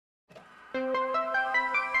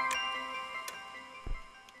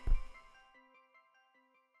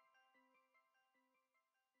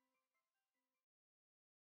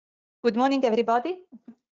Good morning, everybody,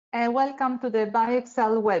 and welcome to the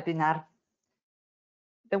BioExcel webinar.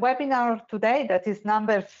 The webinar today, that is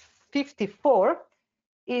number 54,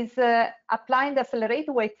 is applying the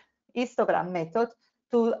accelerated weight histogram method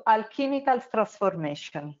to alchemical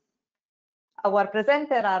transformation. Our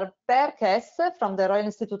presenters are Berk Hess from the Royal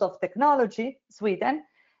Institute of Technology, Sweden,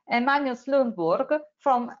 and Magnus Lundborg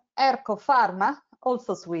from Erco Pharma,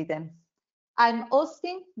 also Sweden. I'm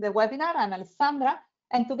hosting the webinar. I'm Alessandra,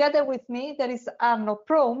 and together with me there is Arno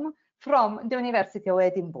Prom from the University of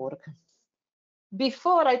Edinburgh.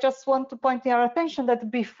 Before, I just want to point your attention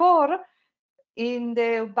that before, in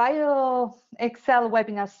the BioExcel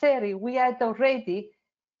webinar series, we had already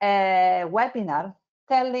a webinar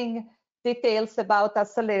telling details about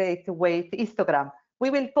accelerated weight histogram. We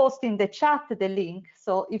will post in the chat the link,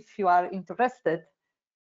 so if you are interested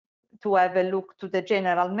to have a look to the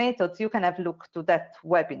general methods, you can have a look to that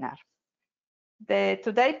webinar. The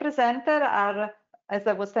today presenter are, as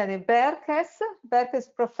I was saying, Berk Hess. Berk is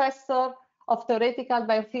Professor of Theoretical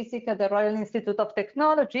Biophysics at the Royal Institute of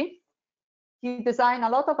Technology. He designed a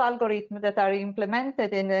lot of algorithms that are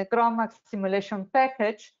implemented in a GROMACS simulation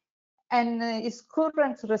package, and his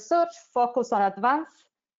current research focuses on advanced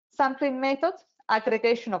sampling methods,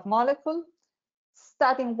 aggregation of molecules,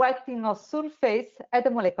 studying wetting of surface at the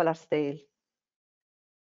molecular scale.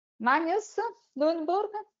 Magnus Lundborg,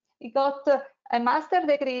 he got a master's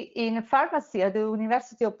degree in pharmacy at the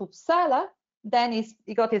University of Uppsala. Then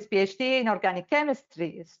he got his PhD in organic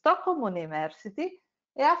chemistry at Stockholm University.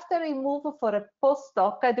 After he moved for a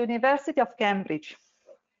postdoc at the University of Cambridge.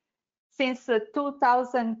 Since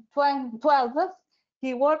 2012,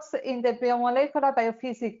 he works in the biomolecular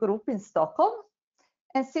biophysics group in Stockholm.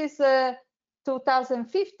 And since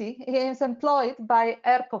 2050, he is employed by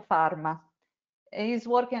Erco Pharma. He's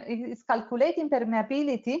calculating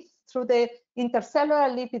permeability through the intercellular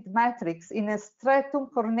lipid matrix in a stratum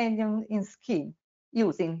corneum in skin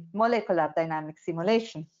using molecular dynamic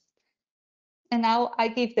simulation. And now I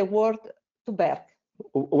give the word to Berk.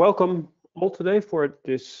 Welcome all today for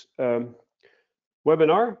this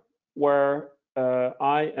webinar where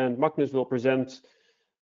I and Magnus will present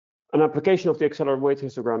an application of the accelerated weight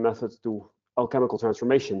histogram method to alchemical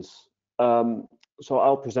transformations. So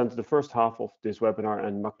I'll present the first half of this webinar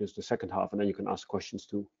and Magnus the second half, and then you can ask questions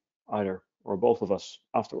to either or both of us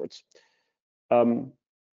afterwards.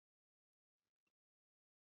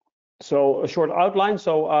 So a short outline.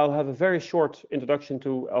 So I'll have a very short introduction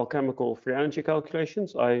to alchemical free energy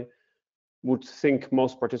calculations. I would think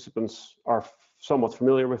most participants are somewhat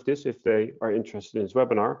familiar with this if they are interested in this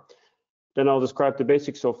webinar. Then I'll describe the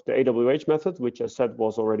basics of the AWH method, which I said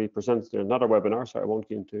was already presented in another webinar, so I won't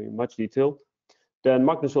get into much detail. Then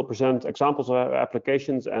Magnus will present examples of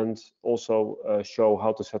applications and also show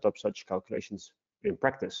how to set up such calculations in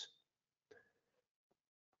practice.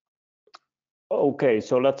 Okay,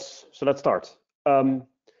 so let's start.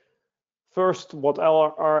 First, what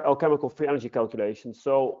are alchemical free energy calculations?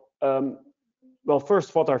 So, well,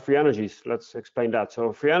 first, what are free energies? Let's explain that.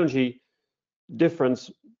 So, free energy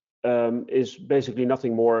difference is basically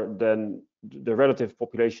nothing more than the relative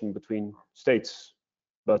population between states,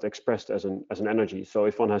 but expressed as an energy. So,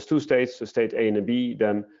 if one has two states, a state A and a B,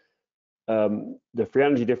 then the free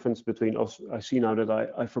energy difference between us, I see now that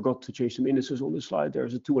I forgot to change some indices on this slide.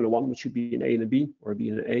 There's a 2 and a 1, which should be an A and a B, or a B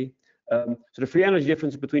and an A. So the free energy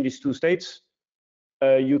difference between these two states,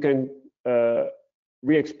 you can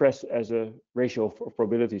re-express as a ratio of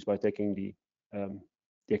probabilities by taking the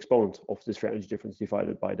exponent of this free energy difference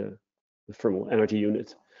divided by the thermal energy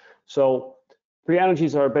unit. So free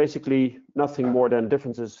energies are basically nothing more than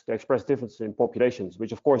differences, they express differences in populations,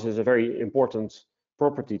 which of course is a very important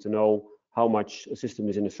property to know how much a system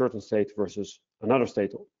is in a certain state versus another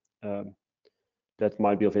state that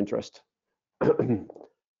might be of interest.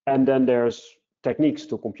 And then there's techniques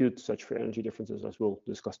to compute such free energy differences, as we'll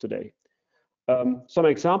discuss today. Some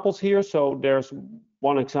examples here. So there's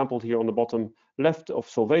one example here on the bottom left of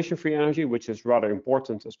solvation free energy, which is rather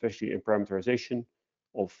important, especially in parameterization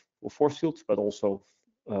of force fields, but also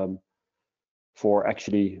for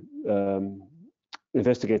actually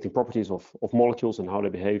investigating properties of molecules and how they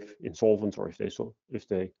behave in solvents, or if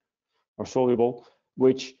they are soluble,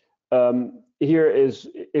 which here is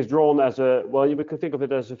drawn as a, well, you can think of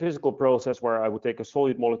it as a physical process where I would take a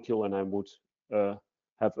solid molecule and I would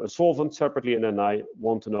have a solvent separately, and then I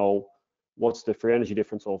want to know what's the free energy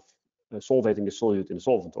difference of solvating the solute in a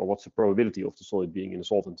solvent, or what's the probability of the solid being in a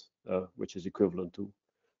solvent, which is equivalent to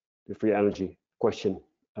the free energy question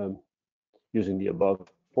using the above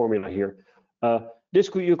formula here. This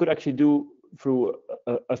you could actually do through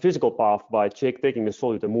a physical path by taking the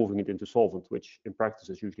solute and moving it into solvent, which in practice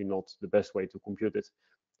is usually not the best way to compute it.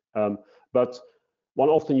 But one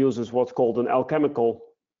often uses what's called an alchemical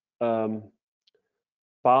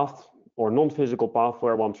path or non-physical path,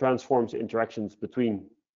 where one transforms interactions between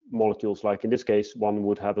molecules. Like in this case, one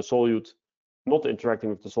would have a solute not interacting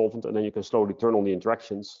with the solvent, and then you can slowly turn on the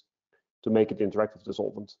interactions to make it interact with the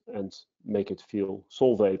solvent and make it feel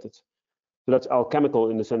solvated. So that's alchemical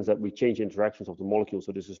in the sense that we change interactions of the molecules.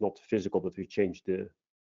 So this is not physical, but we change the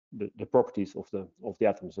properties of the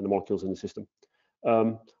atoms and the molecules in the system.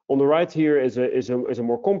 On the right here is a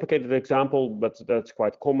more complicated example, but that's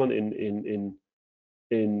quite common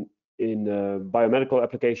in biomedical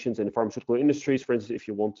applications and pharmaceutical industries. For instance, if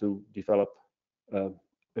you want to develop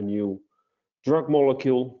a new drug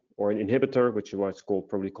molecule or an inhibitor, which is what's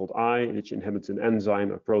probably called I, which inhibits an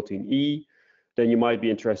enzyme, a protein E, then you might be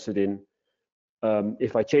interested in,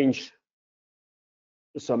 if I change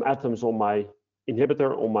some atoms on my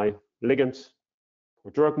inhibitor, on my ligand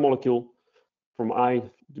or drug molecule, from I,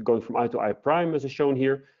 going from I to I prime, as is shown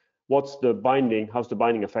here, what's the binding, how's the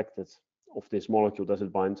binding affected of this molecule? Does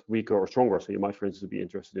it bind weaker or stronger? So you might, for instance, be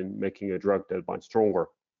interested in making a drug that binds stronger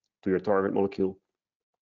to your target molecule.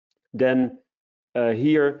 Then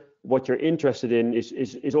here, what you're interested in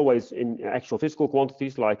is always in actual physical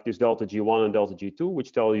quantities, like this delta G1 and delta G2,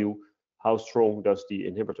 which tell you how strong does the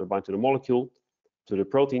inhibitor bind to the molecule, to the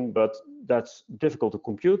protein, but that's difficult to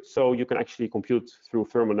compute. So you can actually compute through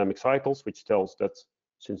thermodynamic cycles, which tells that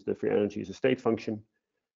since the free energy is a state function,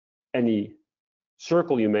 any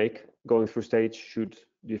circle you make going through states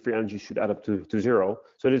the free energy should add up to 0.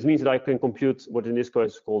 So this means that I can compute what in this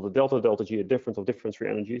case is called the delta G, a difference of difference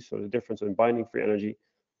free energies, so the difference in binding free energy.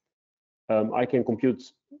 I can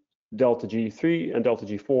compute delta G3 and delta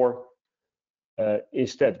G4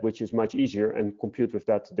 instead, which is much easier, and compute with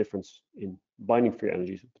that difference in binding free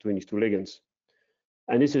energies between these two ligands.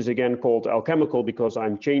 And this is again called alchemical because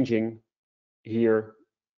I'm changing here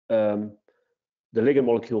the ligand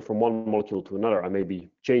molecule from one molecule to another. I may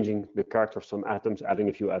be changing the character of some atoms, adding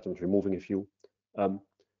a few atoms, removing a few,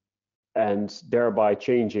 and thereby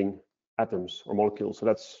changing atoms or molecules. So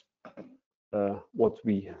that's what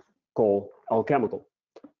we call alchemical.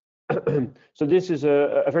 So this is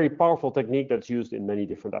a very powerful technique that's used in many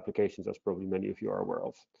different applications, as probably many of you are aware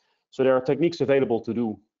of. So there are techniques available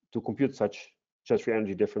to compute such free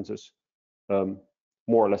energy differences more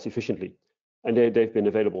or less efficiently. And they've been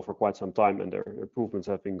available for quite some time, and their improvements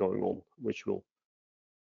have been going on, which will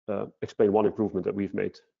explain one improvement that we've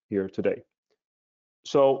made here today.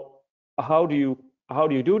 So how do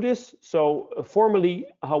you do this? So formally,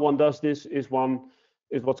 how one does this is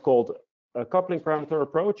what's called a coupling parameter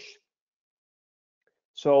approach.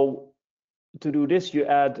 So to do this, you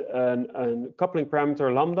add a coupling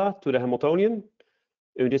parameter lambda to the Hamiltonian.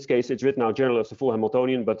 In this case, it's written out generally as the full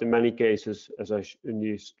Hamiltonian, but in many cases, as like in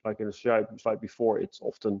the slide before, it's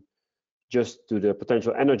often just to the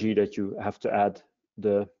potential energy that you have to add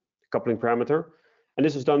the coupling parameter. And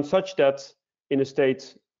this is done such that in a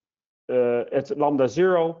state at lambda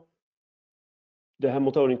 0, the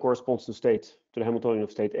Hamiltonian corresponds to the Hamiltonian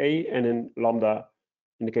of state A, and in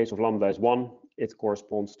the case of lambda is 1, it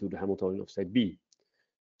corresponds to the Hamiltonian of state B.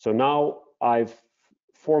 So now I've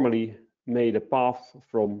formally made a path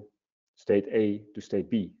from state A to state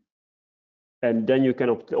B. And then you can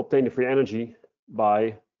obtain the free energy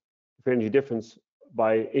difference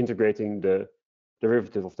by integrating the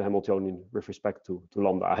derivative of the Hamiltonian with respect to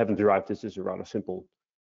lambda. I haven't derived this. This is a rather simple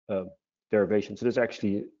derivation. So this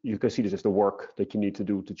actually, you can see this as the work that you need to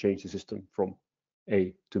do to change the system from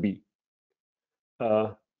A to B.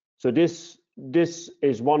 So this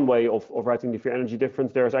is one way of writing the free energy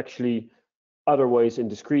difference. There's actually other ways in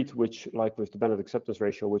discrete, which, like with the Bennett acceptance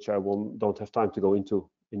ratio, which I don't have time to go into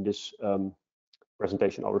in this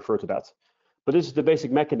presentation, I'll refer to that. But this is the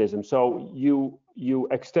basic mechanism. So you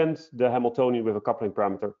extend the Hamiltonian with a coupling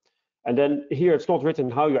parameter. And then here it's not written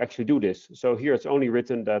how you actually do this. So here it's only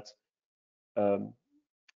written that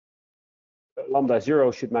lambda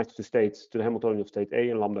 0 should match the Hamiltonian of state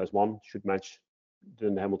A, and lambda is 1 should match,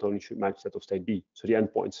 then the Hamiltonian should match that of state B. So the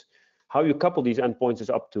endpoints. How you couple these endpoints is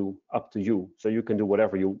up to you. So you can do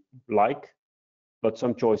whatever you like, but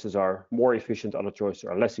some choices are more efficient, other choices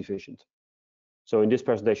are less efficient. So in this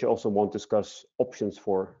presentation, I also want to discuss options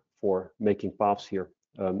for making paths here.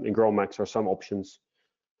 In GROMACS are some options.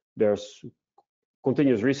 There's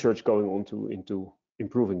continuous research going on into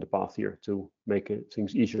improving the path here to make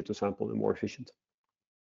things easier to sample and more efficient.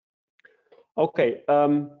 Okay,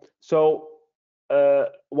 so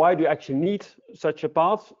why do you actually need such a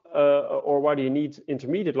path, or why do you need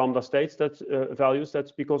intermediate lambda states, values?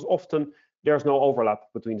 That's because often there's no overlap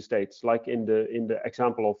between the states. Like in the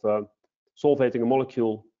example of solvating a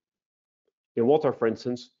molecule in water, for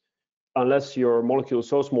instance, unless your molecule is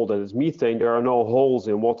so small that it's methane, there are no holes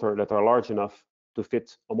in water that are large enough to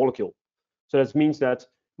fit a molecule. So that means that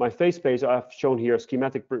my phase space, I've shown here a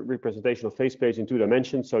schematic representation of phase space in 2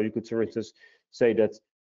 dimensions. So you could, for instance, say that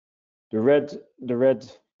the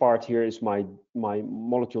red part here is my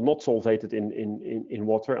molecule not solvated in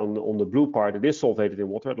water. On the blue part, it is solvated in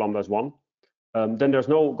water at lambda is 1. Then there's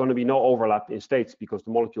going to be no overlap in states because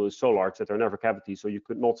the molecule is so large that there are never cavities. So you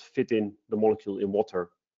could not fit in the molecule in water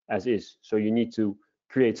as is. So you need to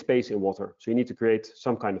create space in water. So you need to create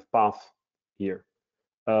some kind of path here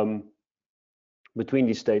between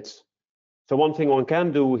these states. So one thing one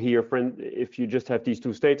can do here, if you just have these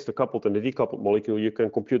 2 states, the coupled and the decoupled molecule, you can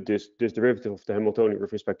compute this derivative of the Hamiltonian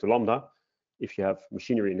with respect to lambda, if you have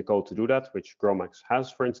machinery in the code to do that, which GROMACS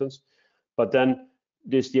has, for instance. But then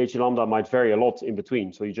this dH lambda might vary a lot in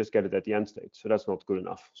between, so you just get it at the end state. So that's not good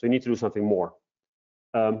enough. So you need to do something more.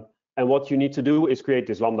 And what you need to do is create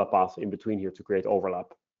this lambda path in between here to create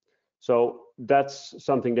overlap. So that's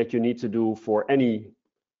something that you need to do for any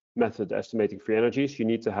method estimating free energies. You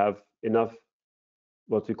need to have enough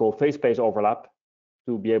what we call phase space overlap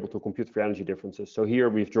to be able to compute free energy differences. So here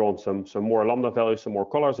we've drawn some more lambda values, some more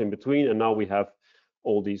colors in between, and now we have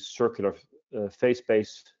all these circular phase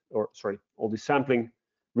space, or sorry, all these sampling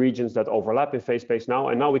regions that overlap in phase space now,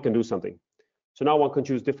 and now we can do something. So now one can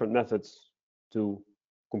choose different methods to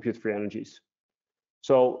compute free energies.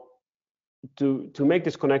 So to make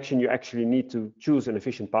this connection, you actually need to choose an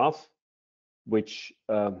efficient path, which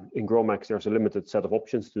in GROMACS there's a limited set of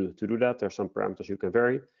options to do that. There's some parameters you can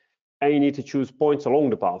vary, and you need to choose points along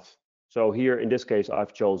the path. So here in this case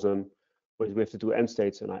I've chosen, we have to do end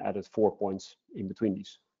states, and I added 4 points in between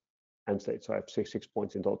these end states. So I have six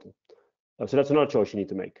points in total. So that's another choice you need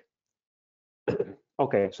to make.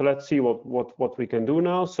 Okay, so let's see what we can do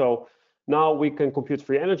now. So now we can compute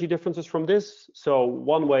free energy differences from this. So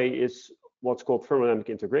one way is what's called thermodynamic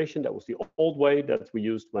integration. That was the old way that we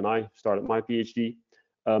used when I started my PhD,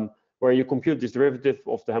 where you compute this derivative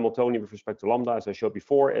of the Hamiltonian with respect to lambda, as I showed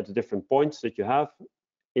before, at the different points that you have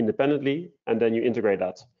independently, and then you integrate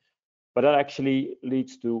that. But that actually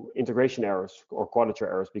leads to integration errors or quadrature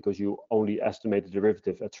errors because you only estimate the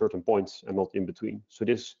derivative at certain points and not in between. So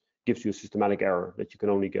this gives you a systematic error that you can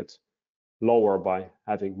only get lower by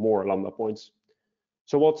having more lambda points.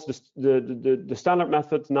 So what's the standard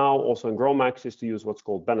method now also in GROMACS is to use what's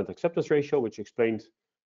called Bennett acceptance ratio, which explained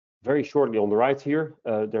very shortly on the right here.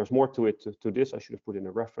 There's more to it to this. I should have put in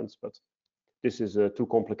a reference, but this is too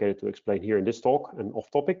complicated to explain here in this talk and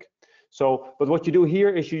off topic. So, but what you do here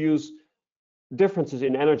is you use differences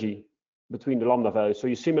in energy between the lambda values. So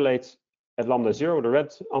you simulate at lambda 0, the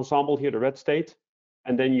red ensemble here, the red state,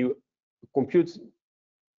 and then you compute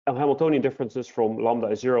Hamiltonian differences from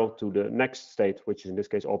lambda 0 to the next state, which is in this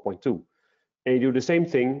case 0.2. And you do the same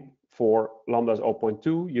thing for lambda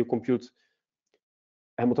 0.2. You compute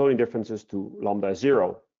Hamiltonian differences to lambda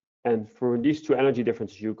 0. And for these 2 energy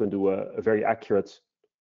differences, you can do a very accurate,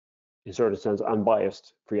 in certain sense,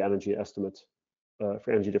 unbiased free energy estimate,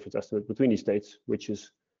 free energy difference estimate between these states, which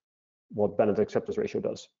is what Bennett acceptance ratio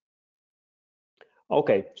does.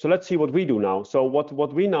 Okay, so let's see what we do now. So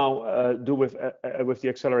what we now do with the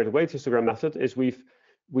accelerated weight histogram method is we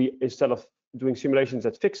instead of doing simulations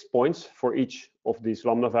at fixed points for each of these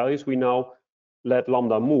lambda values, we now let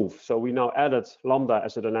lambda move. So we now added lambda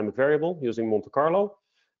as a dynamic variable using Monte Carlo,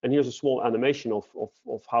 and here's a small animation of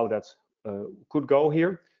how that could go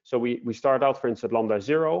here. So we start out, for instance, at lambda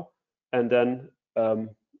 0, and then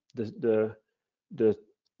the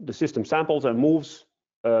system samples and moves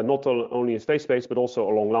not only in phase space but also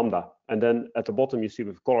along lambda. And then at the bottom you see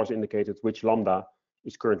with colors indicated which lambda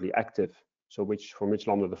is currently active, so from which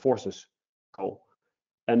lambda the forces go.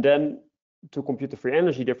 And then to compute the free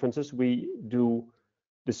energy differences, we do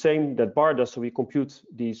the same that Bar does. So we compute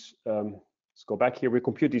these. Let's go back here. We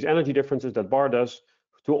compute these energy differences that Bar does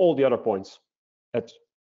to all the other points at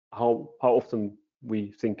how often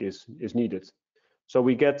we think is needed. So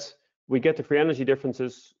we get the free energy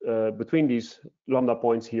differences between these lambda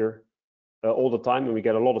points here all the time, and we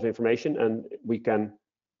get a lot of information, and we can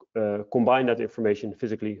combine that information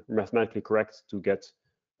physically, mathematically correct to get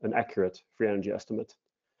an accurate free energy estimate.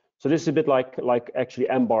 So this is a bit like actually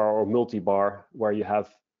M-bar or multi-bar, where you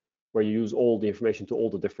use all the information to all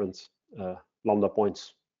the different lambda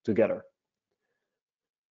points together.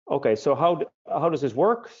 Okay, so how does this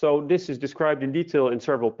work? So this is described in detail in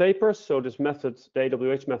several papers. So this method, the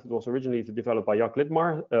AWH method, was originally developed by Jaak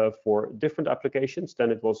Lidmar for different applications.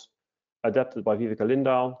 Then it was adapted by Viveka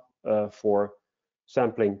Lindahl for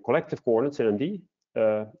sampling collective coordinates in MD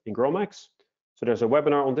in GROMACS. So there's a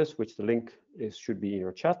webinar on this, which the link should be in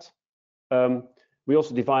your chat. We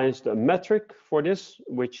also devised a metric for this,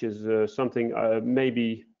 which is something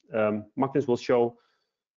maybe Magnus will show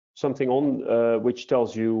something on, which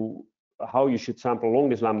tells you how you should sample along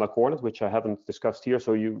this lambda coordinate, which I haven't discussed here.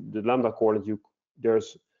 So the lambda coordinate,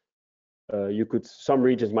 some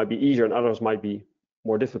regions might be easier and others might be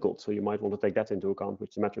more difficult. So you might want to take that into account,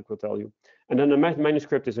 which the metric will tell you. And then the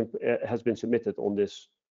manuscript has been submitted on this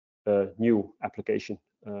new application,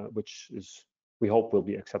 which we hope will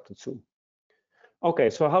be accepted soon.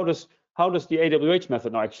 Okay, so how does the AWH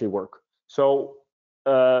method now actually work? So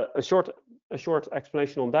a short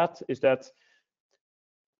explanation on that is that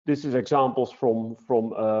this is examples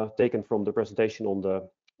taken from the presentation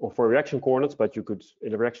for reaction coordinates, but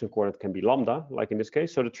in the reaction coordinate can be lambda, like in this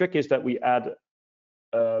case. So the trick is that we have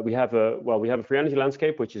a free energy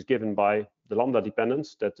landscape which is given by the lambda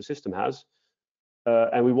dependence that the system has,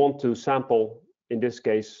 and we want to sample, in this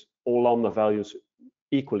case, all lambda values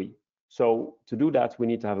equally. So to do that, we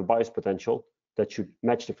need to have a bias potential that should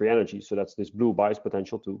match the free energy. So that's this blue bias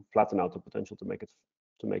potential to flatten out the potential to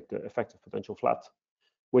make the effective potential flat,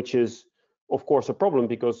 which is of course a problem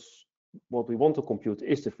because what we want to compute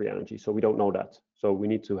is the free energy. So we don't know that. So we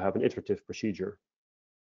need to have an iterative procedure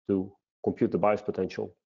to compute the bias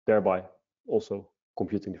potential, thereby also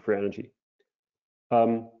computing the free energy.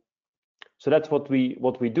 So that's what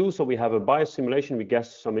we do. So we have a bias simulation. We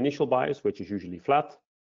guess some initial bias, which is usually flat.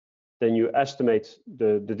 Then you estimate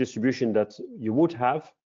the distribution that you would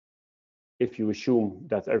have if you assume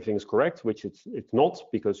that everything is correct, which it's not,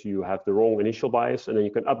 because you have the wrong initial bias, and then you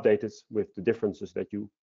can update it with the differences that you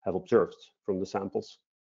have observed from the samples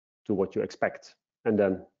to what you expect, and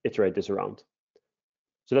then iterate this around.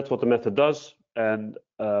 So that's what the method does. And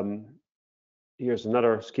here's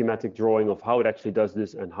another schematic drawing of how it actually does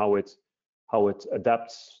this and how it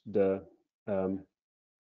adapts the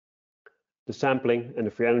sampling and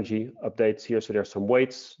the free energy updates here. So there's some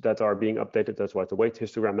weights that are being updated. That's why the weight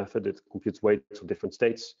histogram method, it computes weights of different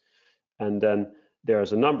states. And then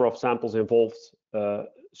there's a number of samples involved.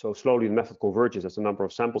 So slowly the method converges as the number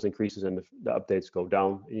of samples increases and the updates go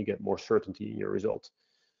down, and you get more certainty in your result.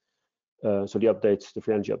 So the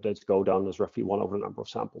free energy updates go down as roughly 1 over the number of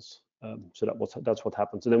samples. So that's what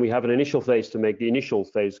happens. And then we have an initial phase to make the initial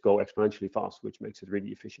phase go exponentially fast, which makes it really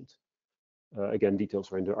efficient. Again,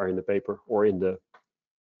 details are in the paper or in the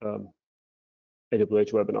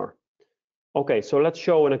AWH webinar. Okay, so let's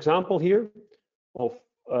show an example here of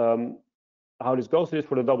how this goes. This is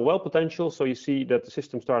for the double well potential. So you see that the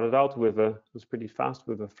system started out with was pretty fast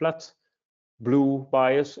with a flat blue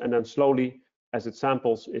bias, and then slowly, as it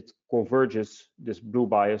samples, it converges this blue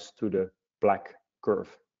bias to the black curve.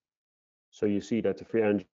 So you see that the free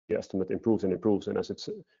energy estimate improves and improves, and as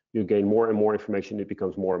you gain more and more information, it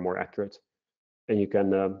becomes more and more accurate. And you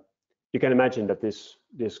can imagine that this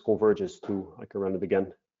converges to, I can run it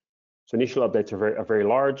again. So initial updates are very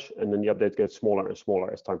large, and then the update gets smaller and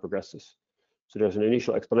smaller as time progresses. So there's an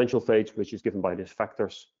initial exponential phase, which is given by these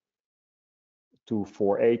factors 2,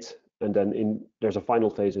 4, 8, and then there's a final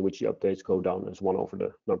phase in which the updates go down as 1 over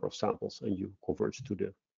the number of samples, and you converge to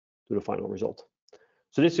the final result.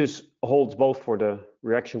 So this holds both for the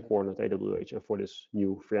reaction coordinate AWH and for this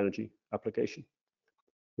new free energy application,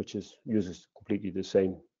 which uses completely the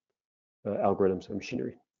same algorithms and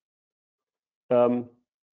machinery.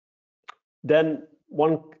 Then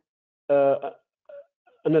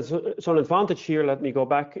so an advantage here, let me go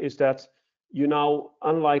back, is that you now,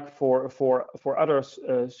 unlike for other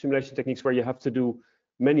simulation techniques where you have to do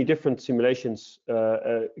many different simulations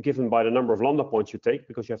given by the number of lambda points you take,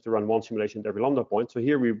 because you have to run one simulation at every lambda point. So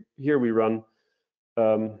here we run,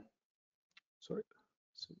 sorry,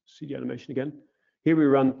 see the animation again. Here we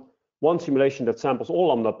run one simulation that samples all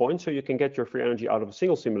lambda points, so you can get your free energy out of a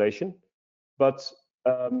single simulation. But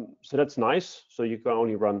so that's nice. So you can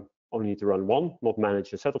only need to run one, not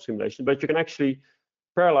manage a set of simulations. But you can actually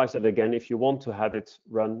parallelize that again if you want to have it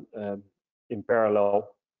run in parallel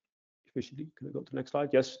efficiently. Can I go to the next slide?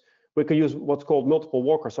 Yes. We can use what's called multiple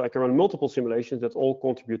walkers. So I can run multiple simulations that all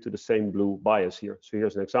contribute to the same blue bias here. So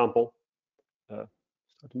here's an example. Start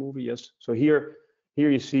the movie. Yes. So here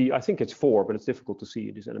you see, I think it's 4, but it's difficult to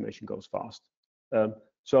see. This animation goes fast.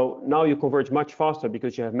 So now you converge much faster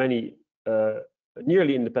because you have many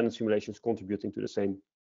nearly independent simulations contributing to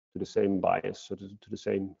the same bias, so to the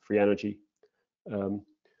same free energy.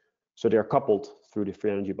 So they're coupled through the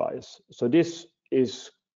free energy bias. So this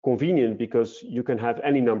is convenient because you can have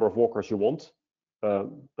any number of walkers you want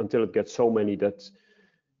until it gets so many that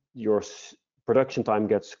your production time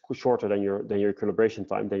gets shorter than your calibration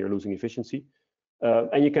time, then you're losing efficiency.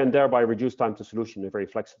 And you can thereby reduce time to solution in a very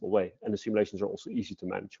flexible way. And the simulations are also easy to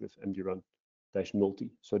manage with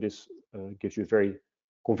mgrun-multi. So this gives you a very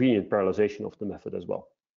convenient parallelization of the method as well,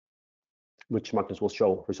 which Magnus will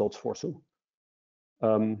show results for soon.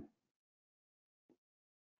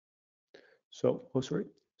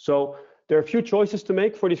 So there are a few choices to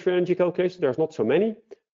make for these free energy calculations. There's not so many,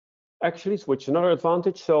 actually, which is another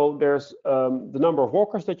advantage. So there's the number of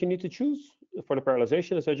walkers that you need to choose for the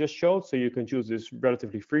parallelization, as I just showed. So you can choose this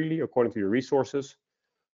relatively freely according to your resources.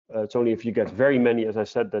 It's only if you get very many, as I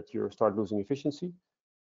said, that you start losing efficiency.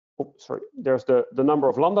 Oh, sorry. There's the number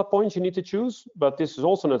of lambda points you need to choose, but this is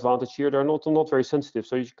also an advantage here. They're not very sensitive,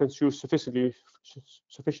 so you can choose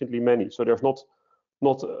sufficiently many. So there's not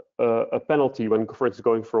a penalty when, for instance,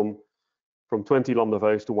 going from 20 lambda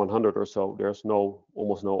values to 100 or so. There's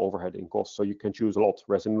almost no overhead in cost, so you can choose a lot.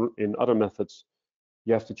 Whereas in other methods,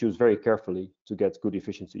 you have to choose very carefully to get good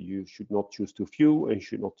efficiency. You should not choose too few and you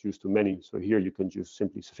should not choose too many. So here you can choose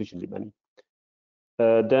simply sufficiently many.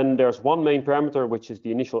 Then there's one main parameter, which is the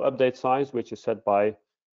initial update size, which is set by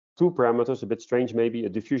two parameters, a bit strange maybe, a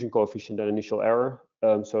diffusion coefficient and initial error.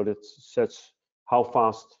 So that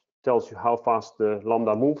tells you how fast the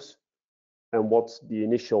lambda moves and what the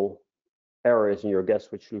initial error is in your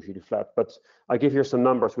guess, which is usually flat. But I give here some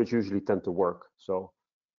numbers which usually tend to work. So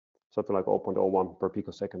something like 0.01 per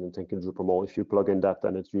picosecond and 10 kilojoule per mole. If you plug in that,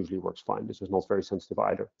 then it usually works fine. This is not very sensitive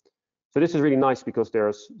either. So this is really nice because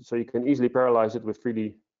so you can easily parallelize it with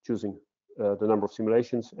freely choosing the number of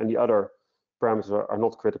simulations, and the other parameters are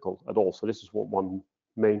not critical at all. So this is one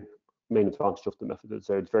main advantage of the method. It's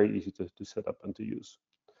very easy to set up and to use.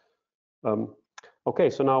 Okay,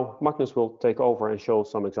 so now Magnus will take over and show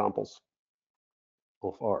some examples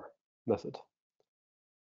of our method.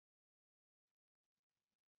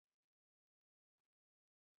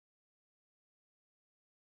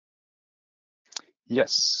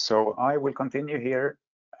 Yes, so I will continue here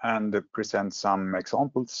and present some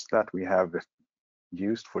examples that we have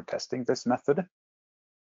used for testing this method.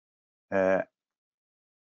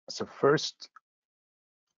 So first,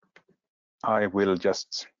 I will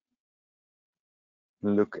just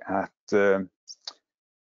look at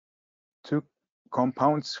two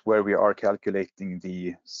compounds where we are calculating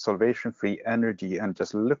the solvation-free energy and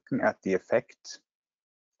just looking at the effect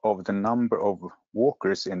of the number of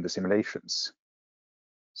walkers in the simulations.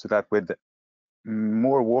 So that with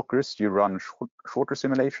more walkers, you run shorter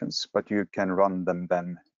simulations, but you can run them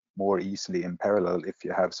then more easily in parallel if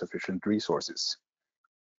you have sufficient resources.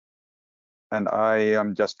 And I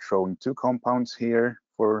am just showing two compounds here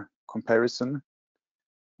for comparison.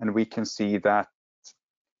 And we can see that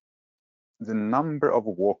the number of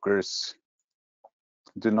walkers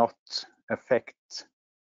do not affect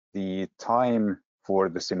the time for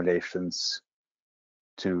the simulations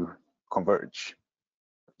to converge.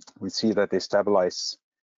 We see that they stabilize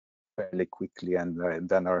fairly quickly and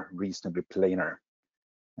then are reasonably planar.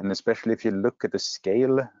 And especially if you look at the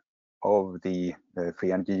scale of the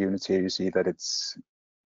free energy units here, you see that it's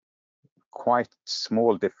quite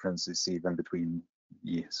small differences even between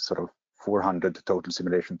the sort of 400 total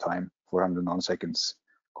simulation time, 400 nanoseconds,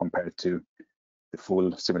 compared to the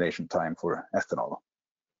full simulation time for ethanol.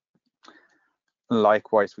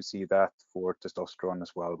 Likewise, we see that for testosterone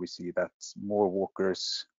as well. We see that more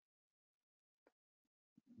walkers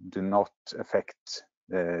do not affect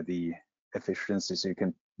the efficiency, so you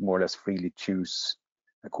can more or less freely choose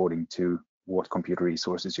according to what computer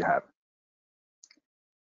resources you have.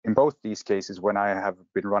 In both these cases, when I have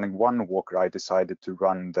been running one walker, I decided to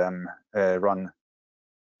run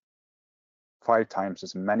 5 times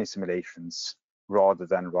as many simulations rather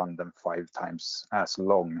than run them 5 times as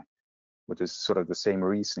long, which is sort of the same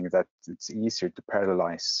reasoning that it's easier to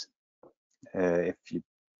parallelize if you.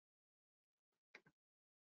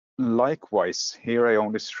 Likewise, here I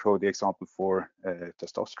only show the example for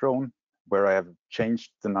testosterone, where I have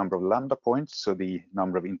changed the number of lambda points, so the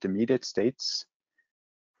number of intermediate states,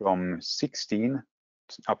 from 16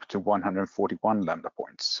 up to 141 lambda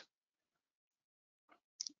points.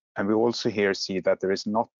 And we also here see that there is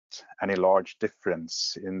not any large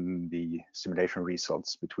difference in the simulation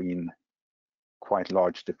results between quite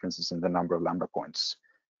large differences in the number of lambda points.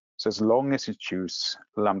 So as long as you choose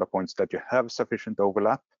lambda points that you have sufficient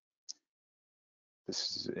overlap,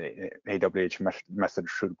 this AWH method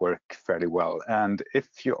should work fairly well. And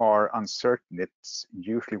if you are uncertain, it's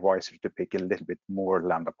usually wiser to pick a little bit more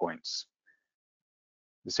lambda points.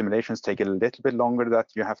 The simulations take a little bit longer, that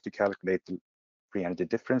you have to calculate the free energy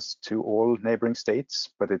difference to all neighboring states,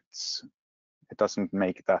 but it doesn't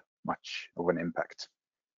make that much of an impact.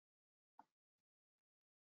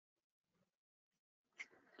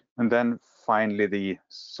 And then finally, the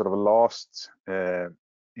sort of last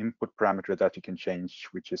input parameter that you can change,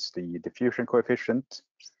 which is the diffusion coefficient.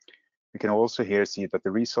 You can also here see that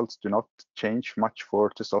the results do not change much for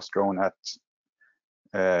testosterone at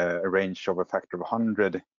a range of a factor of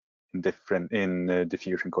 100 in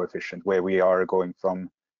diffusion coefficient, where we are going from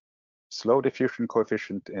slow diffusion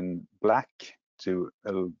coefficient in black to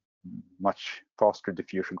a much faster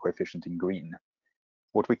diffusion coefficient in green.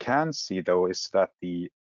 What we can see though is that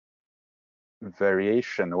the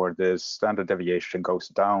variation or the standard deviation goes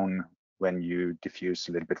down when you diffuse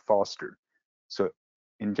a little bit faster. So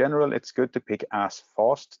in general, it's good to pick as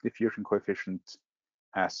fast diffusion coefficient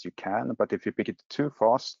as you can, but if you pick it too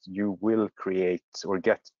fast, you will create or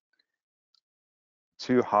get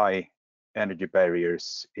too high energy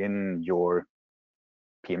barriers in your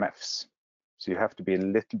PMFs. So you have to be a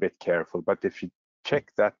little bit careful, but if you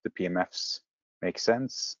check that the PMFs make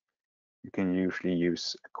sense, you can usually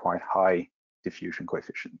use a quite high diffusion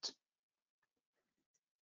coefficient.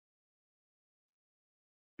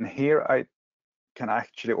 And here I can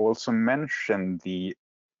actually also mention the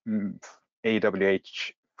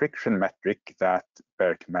AWH friction metric that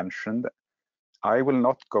Berk mentioned. I will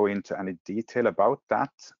not go into any detail about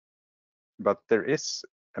that, but there is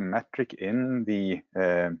a metric in the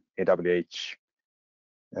AWH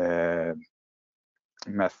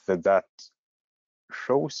method that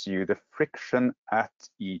shows you the friction at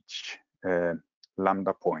each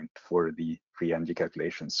lambda point for the free energy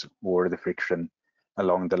calculations, or the friction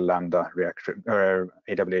along the lambda reaction or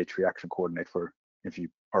AWH reaction coordinate for if you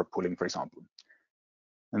are pulling, for example.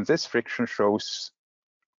 And this friction shows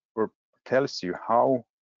or tells you how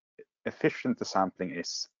efficient the sampling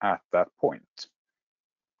is at that point.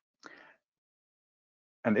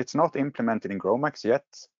 And it's not implemented in GROMACS yet,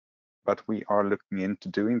 but we are looking into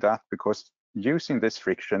doing that, because using this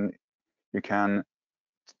friction, you can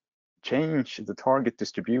change the target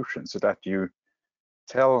distribution so that you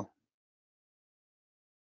tell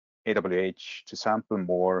AWH to sample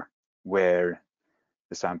more where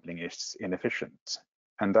the sampling is inefficient.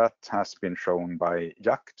 And that has been shown by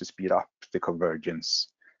Jack to speed up the convergence,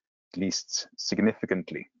 at least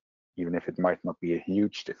significantly, even if it might not be a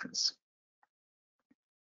huge difference.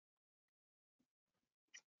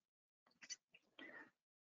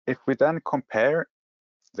 If we then compare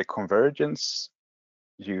the convergence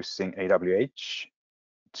using AWH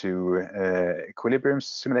to equilibrium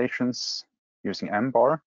simulations using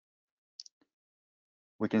M-bar,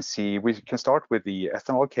 we can start with the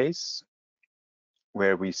ethanol case,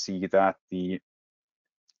 where we see that we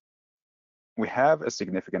have a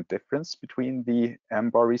significant difference between the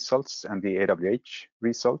M-bar results and the AWH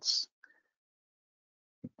results.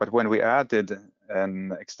 But when we added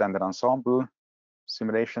an extended ensemble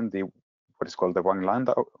simulation, what is called the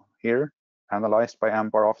Wang-Lambda here, analyzed by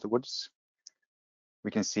M-bar afterwards,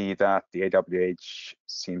 we can see that the AWH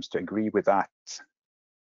seems to agree with that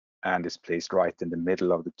and is placed right in the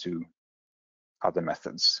middle of the two other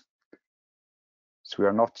methods. So we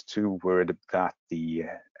are not too worried that the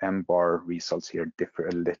M-bar results here differ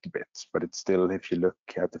a little bit, but it's still, if you look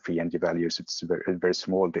at the free energy values, it's a very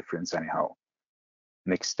small difference anyhow.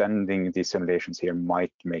 And extending the simulations here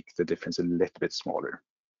might make the difference a little bit smaller,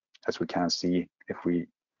 as we can see if we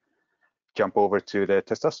jump over to the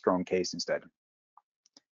testosterone case instead,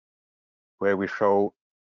 where we show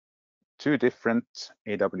two different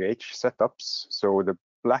AWH setups. So the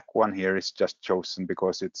black one here is just chosen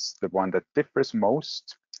because it's the one that differs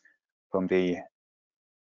most from the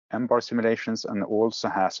M-bar simulations and also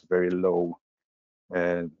has very low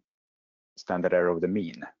standard error of the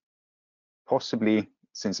mean. Possibly,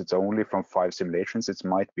 since it's only from 5 simulations, it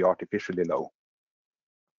might be artificially low.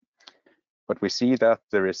 But we see that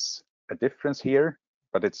there is a difference here,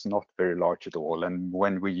 but it's not very large at all. And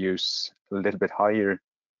when we use a little bit higher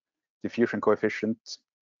diffusion coefficient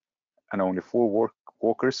and only 4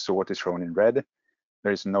 walkers, so what is shown in red,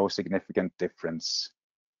 there is no significant difference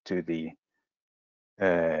to the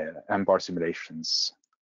M-bar simulations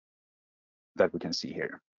that we can see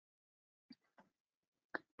here.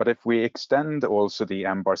 But if we extend also the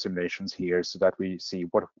M-bar simulations here so that we see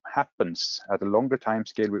what happens at a longer time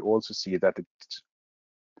scale, we also see that it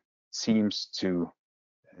seems to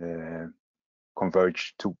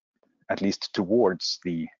converge to at least towards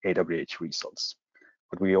the AWH results.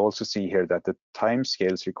 But we also see here that the time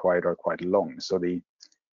scales required are quite long. So the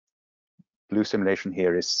blue simulation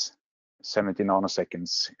here is 70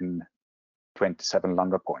 nanoseconds in 27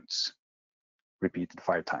 lambda points, repeated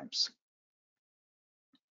 5 times.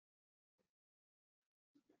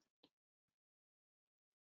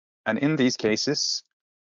 And in these cases,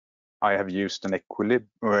 I have used an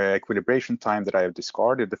equilibration time that I have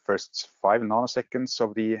discarded the first 5 nanoseconds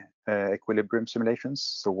of the equilibrium simulations.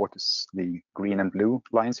 So what is the green and blue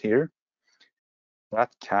lines here? That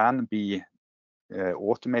can be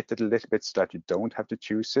automated a little bit so that you don't have to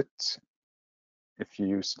choose it if you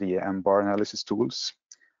use the M-bar analysis tools.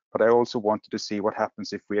 But I also wanted to see what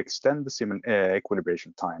happens if we extend the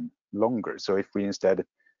equilibration time longer. So if we instead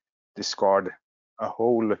discard a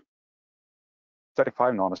whole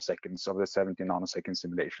 35 nanoseconds of the 70 nanosecond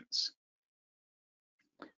simulations.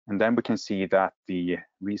 And then we can see that the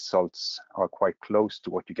results are quite close to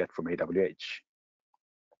what you get from AWH,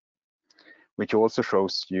 which also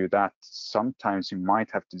shows you that sometimes you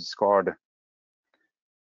might have to discard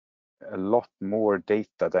a lot more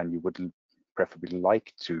data than you would preferably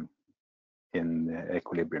like to in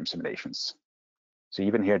equilibrium simulations. So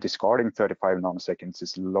even here, discarding 35 nanoseconds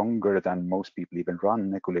is longer than most people even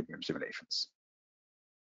run equilibrium simulations.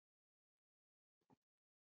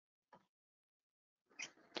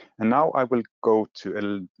 And now I will go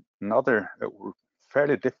to another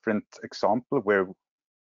fairly different example where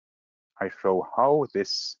I show how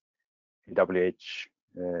this AWH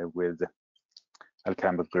with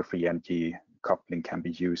alchemical free energy coupling can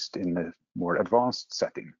be used in a more advanced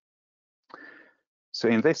setting. So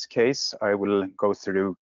in this case, I will go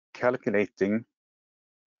through calculating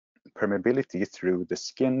permeability through the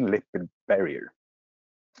skin lipid barrier.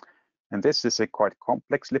 And this is a quite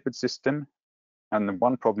complex lipid system. And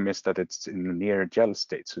one problem is that it's in near gel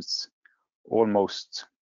state, so it's almost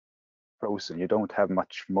frozen. You don't have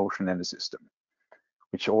much motion in the system,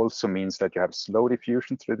 which also means that you have slow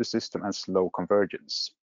diffusion through the system and slow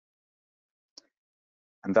convergence.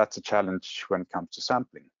 And that's a challenge when it comes to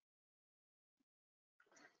sampling.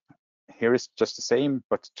 Here is just the same,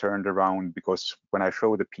 but turned around, because when I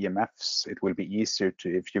show the PMFs, it will be easier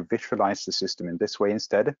to, if you visualize the system in this way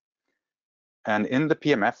instead. And in the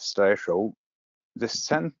PMFs that I show, the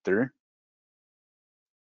center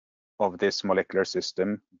of this molecular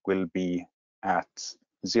system will be at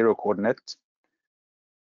 0 coordinate.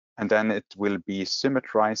 And then it will be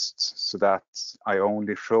symmetrized so that I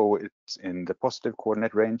only show it in the positive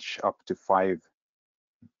coordinate range up to 5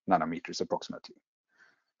 nanometers approximately.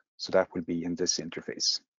 So that will be in this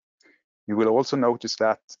interface. You will also notice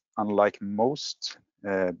that unlike most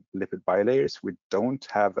lipid bilayers, we don't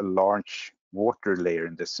have a large water layer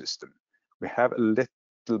in this system. We have a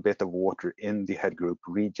little bit of water in the head group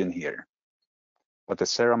region here, but the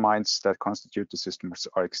ceramides that constitute the systems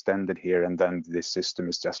are extended here, and then this system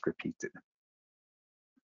is just repeated.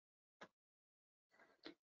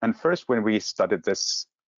 And first, when we studied this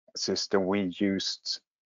system, we used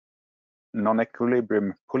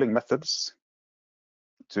non-equilibrium pulling methods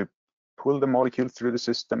to pull the molecule through the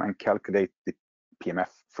system and calculate the PMF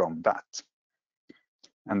from that.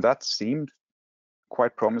 And that seemed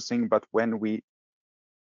quite promising, but when we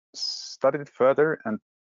studied it further and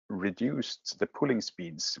reduced the pulling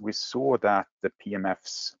speeds, we saw that the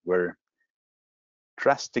PMFs were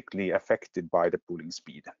drastically affected by the pulling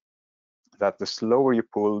speed. That the slower you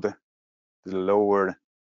pulled, the lower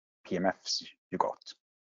PMFs you got.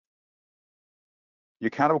 You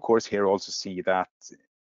can, of course, here also see that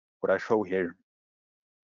what I show here,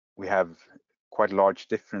 we have quite a large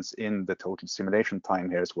difference in the total simulation time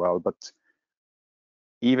here as well. But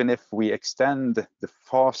even if we extend the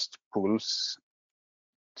fast pulls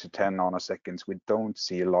to 10 nanoseconds, we don't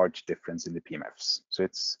see a large difference in the PMFs. So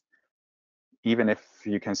it's, even if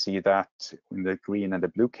you can see that in the green and the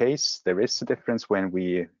blue case, there is a difference when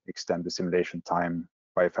we extend the simulation time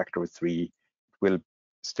by a factor of 3, it will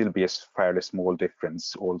still be a fairly small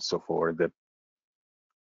difference also for the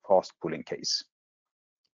fast pulling case.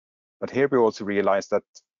 But here we also realize that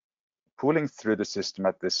pulling through the system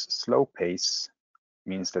at this slow pace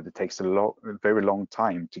means that it takes a very long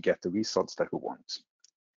time to get the results that we want.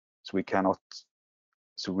 So we cannot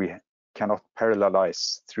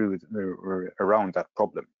parallelize through or around that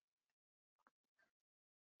problem.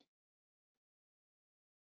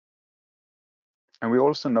 And we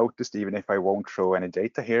also noticed, even if I won't show any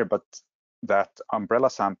data here, but that umbrella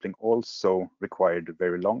sampling also required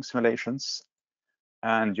very long simulations,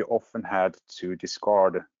 and you often had to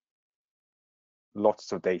discard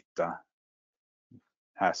lots of data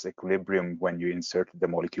as equilibrium when you inserted the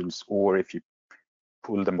molecules, or if you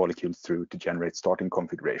pull the molecule through to generate starting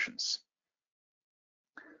configurations.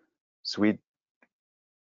 So we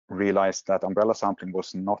realized that umbrella sampling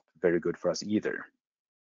was not very good for us either.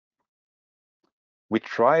 We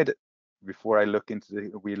tried, before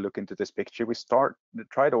we look into this picture, we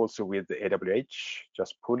tried also with the AWH,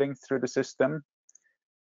 just pulling through the system.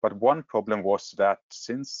 But one problem was that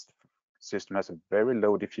since system has a very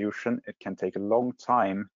low diffusion, it can take a long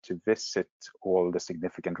time to visit all the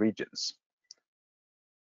significant regions.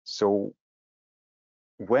 So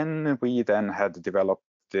when we then had developed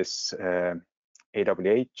this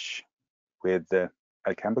AWH with the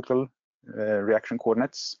alchemical reaction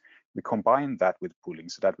coordinates, we combined that with pooling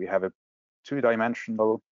so that we have a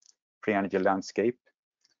two-dimensional free energy landscape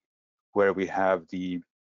where we have the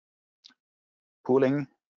pooling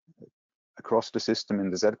across the system in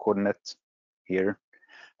the Z coordinate here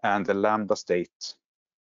and the lambda state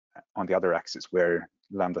on the other axis, where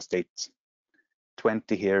lambda state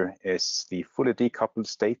 20 here is the fully decoupled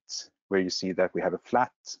state, where you see that we have a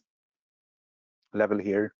flat level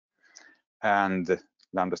here, and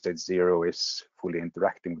lambda state 0 is fully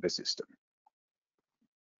interacting with the system.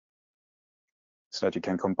 So that you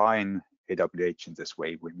can combine AWH in this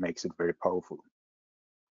way, which makes it very powerful.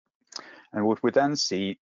 And what we then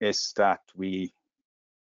see is that we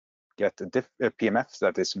get a PMF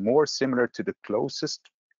that is more similar to the closest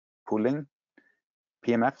pooling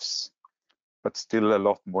PMFs, but still a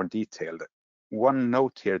lot more detailed. One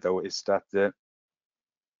note here, though, is that the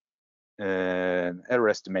error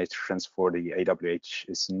estimations for the AWH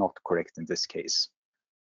is not correct in this case.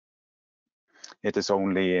 It is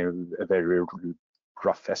only a very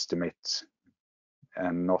rough estimate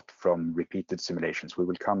and not from repeated simulations. We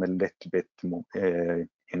will come a little bit more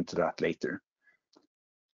into that later.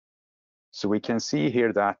 So we can see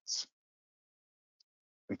here that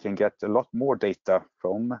we can get a lot more data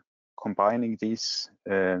from combining these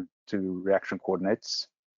two reaction coordinates.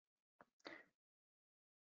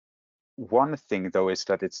 One thing, though, is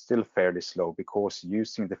that it's still fairly slow because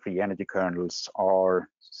using the free energy kernels are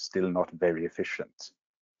still not very efficient.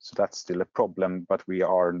 So that's still a problem, but we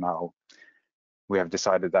have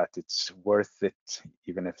decided that it's worth it,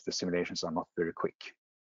 even if the simulations are not very quick.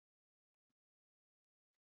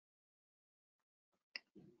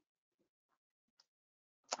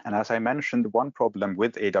 And as I mentioned, one problem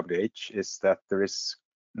with AWH is that there is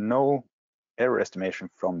no error estimation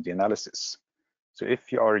from the analysis. So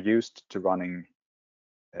if you are used to running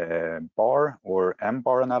bar or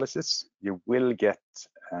M-bar analysis, you will get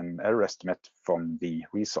an error estimate from the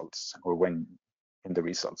results, or when in the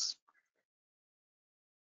results.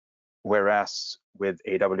 Whereas with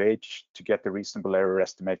AWH, to get a reasonable error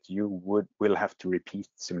estimate, you will have to repeat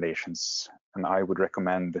simulations, and I would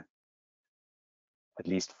recommend at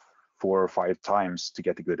least 4 or 5 times to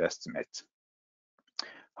get a good estimate.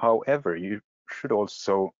 However, you should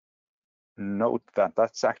also note that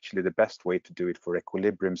that's actually the best way to do it for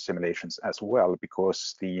equilibrium simulations as well,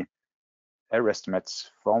 because the error estimates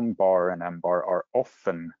from bar and M-bar are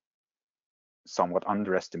often somewhat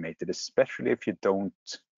underestimated, especially if you don't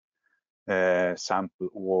sample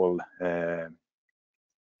all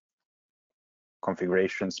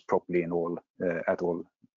configurations properly in all at all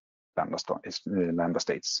lambda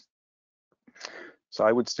states. So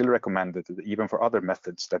I would still recommend that even for other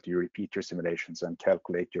methods that you repeat your simulations and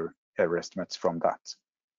calculate your error estimates from that.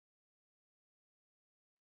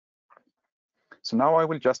 So now I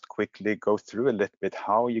will just quickly go through a little bit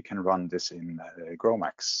how you can run this in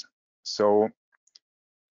GROMACS. So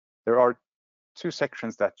there are 2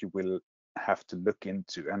 sections that you will have to look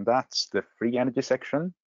into, and that's the free energy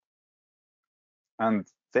section. And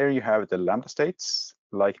there you have the lambda states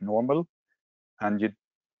like normal, and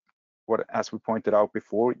as we pointed out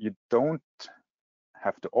before, you don't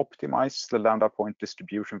have to optimize the lambda point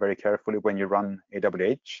distribution very carefully when you run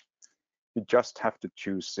AWH. You just have to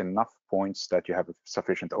choose enough points that you have a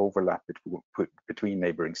sufficient overlap between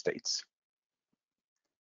neighboring states.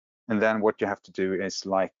 And then what you have to do is,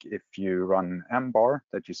 like if you run M-bar,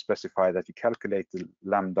 that you specify that you calculate the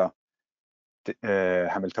lambda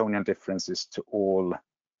Hamiltonian differences to all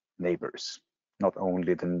neighbors, not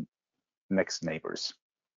only the next neighbors.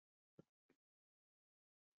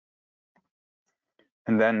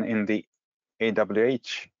 And then in the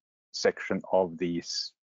AWH section of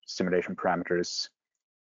these simulation parameters,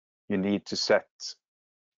 you need to set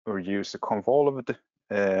or use a convolved,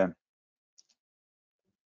 here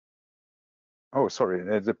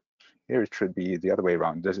it should be the other way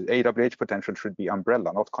around. The AWH potential should be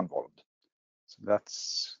umbrella, not convolved. So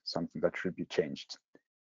that's something that should be changed.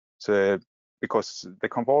 So because the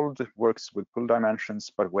convolved works with full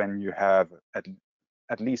dimensions, but when you have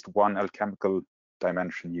at least one alchemical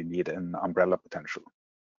dimension, you need an umbrella potential.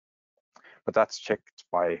 But that's checked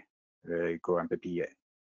by GROMACS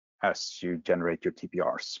as you generate your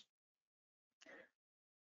TPRs.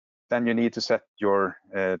 Then you need to set your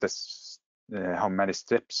how many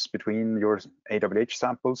steps between your AWH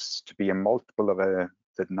samples to be a multiple of the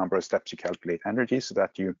number of steps you calculate energy, so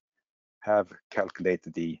that you have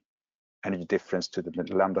calculated the energy difference to the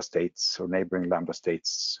lambda states or neighboring lambda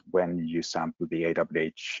states when you sample the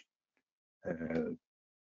AWH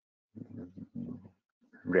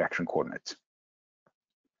reaction coordinate.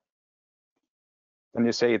 Then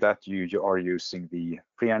you say that you are using the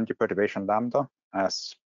free energy perturbation lambda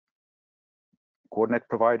as coordinate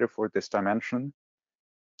provider for this dimension.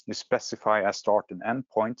 You specify as start and end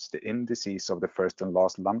points the indices of the first and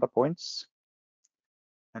last lambda points.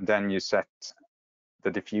 And then you set the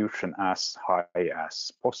diffusion as high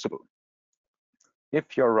as possible.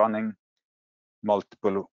 If you're running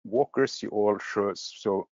multiple walkers, you also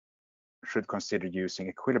should consider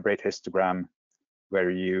using equilibrate histogram, where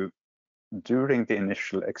you, during the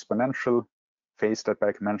initial exponential phase that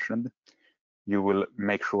Berk mentioned, you will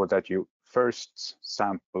make sure that you first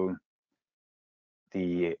sample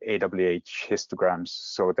the AWH histograms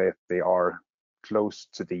so that they are close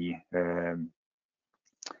to the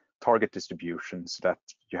target distribution, so that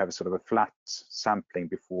you have a sort of a flat sampling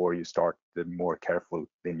before you start the more careful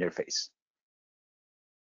linear phase.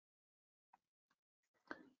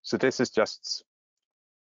 So this is just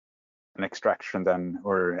an extraction then,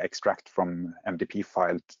 or extract from MDP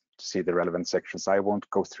file to see the relevant sections. I won't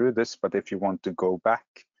go through this, but if you want to go back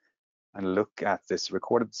and look at this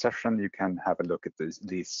recorded session, you can have a look at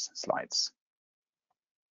these slides.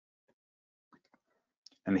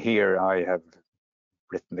 And here I have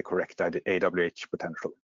written the correct AWH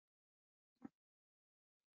potential.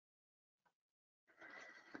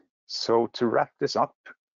 So to wrap this up,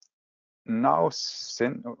 now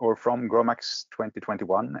from GROMACS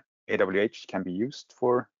 2021, AWH can be used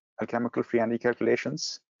for alchemical free energy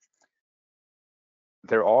calculations.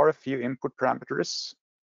 There are a few input parameters,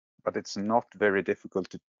 but it's not very difficult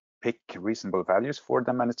to pick reasonable values for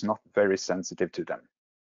them, and it's not very sensitive to them.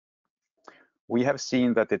 We have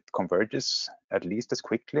seen that it converges at least as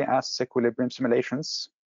quickly as equilibrium simulations.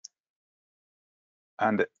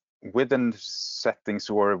 And within settings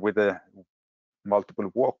or with a multiple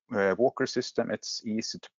walker system, it's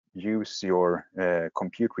easy to use your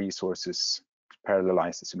compute resources to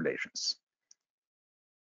parallelize the simulations.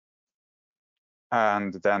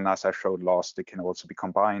 And then, as I showed last, it can also be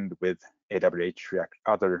combined with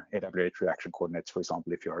other AWH reaction coordinates, for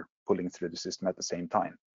example, if you're pulling through the system at the same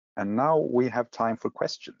time. And now we have time for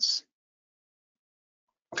questions.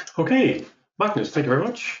 Okay, Magnus, thank you very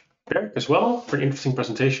much. Berk as well for an interesting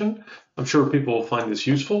presentation. I'm sure people will find this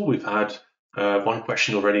useful. We've had one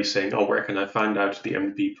question already saying, oh, where can I find out the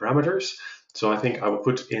MDP parameters? So I think I will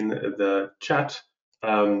put in the chat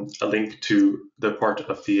a link to the part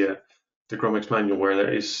of the GROMACS manual where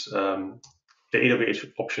there is the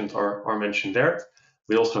AWH options are mentioned there.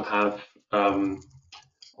 We also have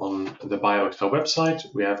on the BioExcel website,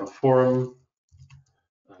 we have a forum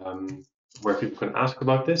where people can ask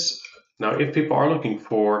about this. Now, if people are looking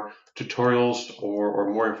for tutorials or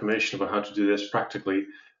more information about how to do this practically,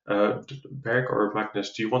 Berk or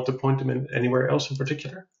Magnus, do you want to point them in anywhere else in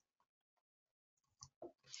particular?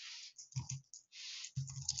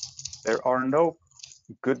 There are no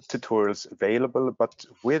good tutorials available, but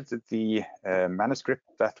with the manuscript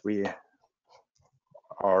that we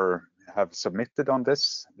have submitted on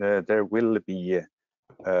this, there will be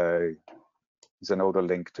Zenodo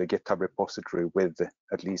link to a GitHub repository with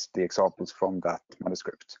at least the examples from that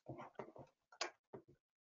manuscript.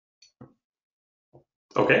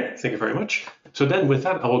 Okay, thank you very much. So then with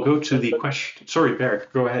that, I will go to the question. Sorry,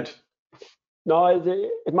 Berk, go ahead. No,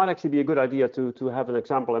 it might actually be a good idea to have an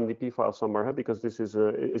example MDP file somewhere, because this is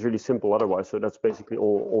really simple otherwise. So that's basically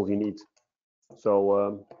all you need.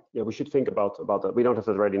 So yeah, we should think about that. We don't have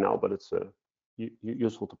that ready now, but it's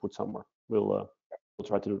useful to put somewhere. We'll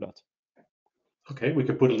try to do that. Okay, we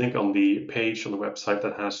can put a link on the page on the website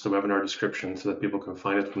that has the webinar description so that people can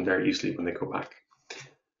find it from there easily when they go back.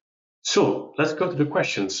 So let's go to the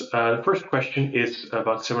questions. The first question is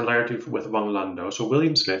about similarity with Wang-Landau. So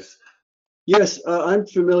William Smith. Yes, I'm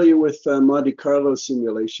familiar with Monte Carlo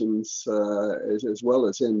simulations as well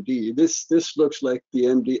as MD. This looks like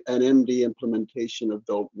an MD implementation of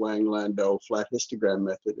the Wang-Landau flat histogram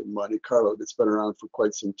method in Monte Carlo that's been around for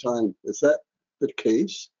quite some time. Is that the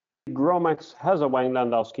case? GROMACS has a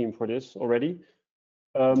Wang-Landau scheme for this already.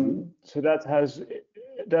 So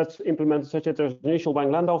that's implemented such that there's an initial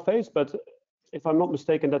Wang-Landau phase, but if I'm not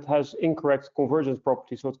mistaken, that has incorrect convergence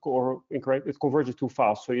properties. So it converges too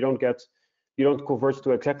fast. So you don't converge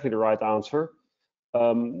to exactly the right answer.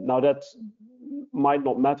 Now that might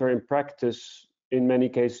not matter in practice in many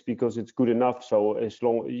cases because it's good enough. So if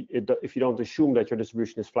you don't assume that your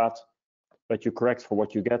distribution is flat, but you correct for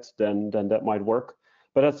what you get, then that might work.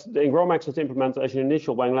 But in GROMACS, it's implemented as an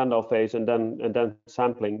initial Wang-Landau phase and then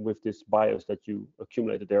sampling with this bias that you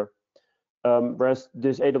accumulated there. Whereas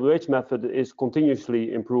this AWH method is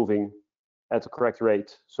continuously improving at the correct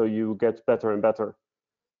rate, so you get better and better.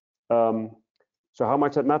 So how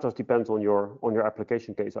much that matters depends on your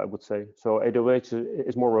application case, I would say. So AWH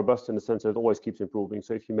is more robust in the sense that it always keeps improving.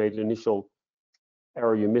 So if you made an initial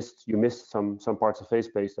error, you missed some parts of phase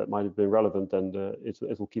space that might have been relevant, and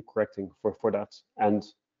it will keep correcting for that. And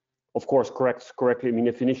of course, corrects correctly. I mean,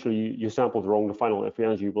 if initially you sampled wrong, the final free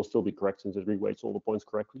energy will still be correct since it reweights all the points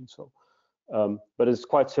correctly. So, but it's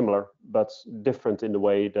quite similar, but different in the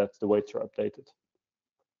way that the weights are updated.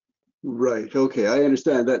 Right. Okay, I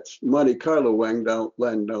understand. That's Monte Carlo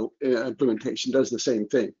Landau implementation does the same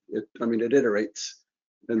thing. I mean, it iterates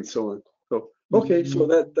and so on. So okay, so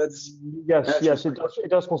that's yes, it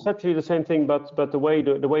does conceptually the same thing, but the way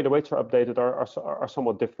the weights are updated are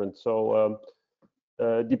somewhat different. So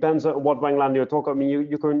depends on what Wang Landau you're talking. I mean,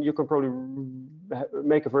 you can probably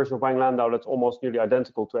make a version of Wang Landau that's almost nearly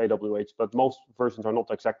identical to AWH, but most versions are not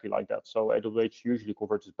exactly like that. So AWH usually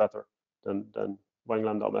converges better than Wang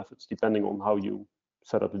Landau methods, depending on how you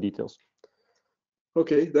set up the details.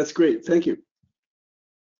 Okay, that's great. Thank you.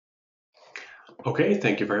 Okay,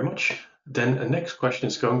 thank you very much. Then the next question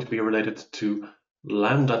is going to be related to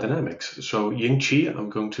lambda dynamics. So Ying-Chi,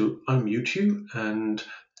 I'm going to unmute you, and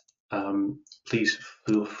please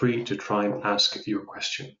feel free to try and ask your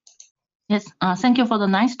question. Yes, thank you for the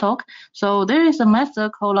nice talk. So there is a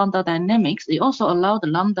method called lambda dynamics. It also allows the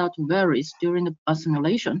lambda to vary during the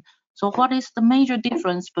simulation. So what is the major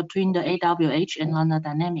difference between the AWH and lambda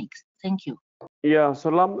dynamics? Thank you. Yeah, so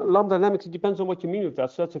lambda dynamics, it depends on what you mean with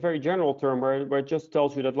that. So that's a very general term where it just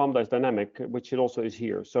tells you that lambda is dynamic, which it also is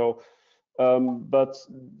here. So, but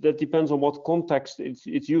that depends on what context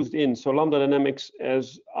it's used in. So lambda dynamics,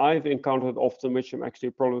 as I've encountered often, which I'm actually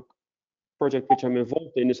a project which I'm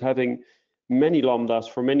involved in, is having many lambdas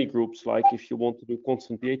for many groups, like if you want to do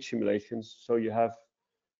constant pH simulations. So you have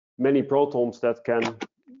many protons that can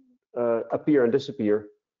appear and disappear.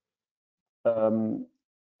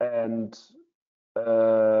 And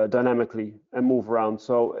dynamically and move around.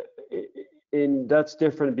 So that's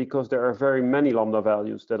different because there are very many lambda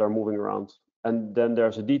values that are moving around. And then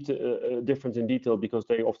there's a difference in detail because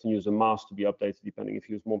they often use a mass to be updated, depending if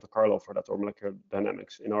you use Monte Carlo for that or molecular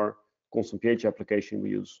dynamics. In our constant pH application, we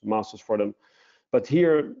use masses for them. But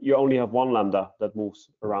here you only have one lambda that moves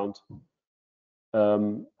around.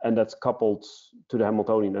 And that's coupled to the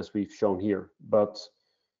Hamiltonian as we've shown here. But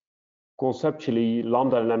conceptually,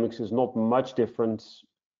 lambda dynamics is not much different,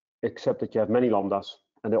 except that you have many lambdas,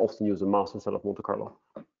 and they often use a mass instead of Monte Carlo.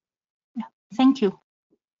 Yeah, thank you.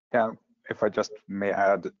 Yeah, if I just may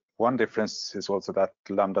add, one difference is also that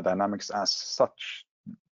lambda dynamics as such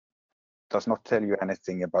does not tell you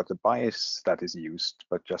anything about the bias that is used,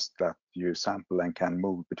 but just that you sample and can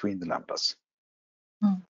move between the lambdas.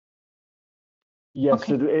 Mm. Yes,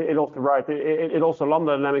 okay. it also right. It also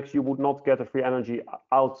lambda dynamics. You would not get a free energy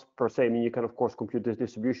out per se. I mean, you can of course compute these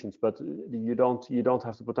distributions, but you don't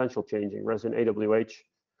have the potential changing. Whereas in AWH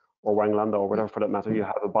or Wang Landau or whatever for that matter, you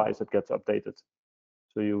have a bias that gets updated.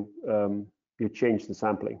 So you change the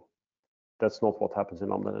sampling. That's not what happens in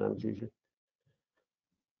lambda dynamics usually.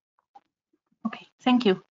 Okay, thank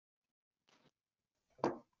you.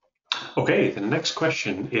 Okay, the next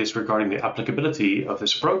question is regarding the applicability of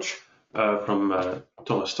this approach from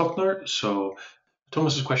Thomas Stockner. So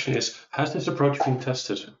Thomas's question is, has this approach been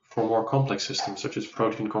tested for more complex systems such as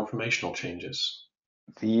protein conformational changes?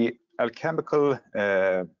 The alchemical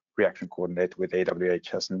reaction coordinate with AWH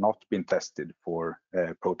has not been tested for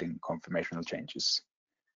protein conformational changes,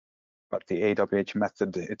 but the AWH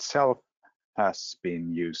method itself has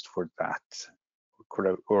been used for that.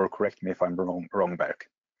 Or correct me if I'm wrong, Berk.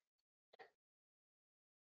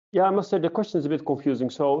 Yeah, I must say the question is a bit confusing.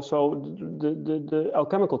 So the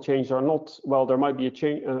alchemical changes are not, well, there might be a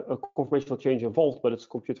conformational change involved, but it's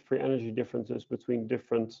computer-free energy differences between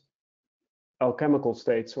different alchemical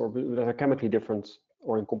states or that are chemically different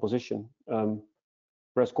or in composition.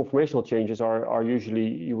 Whereas conformational changes are usually,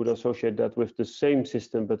 you would associate that with the same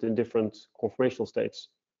system, but in different conformational states.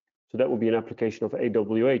 So that would be an application of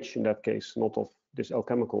AWH in that case, not of this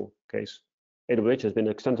alchemical case. AWH has been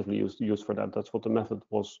extensively used for that. That's what the method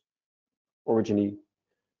was originally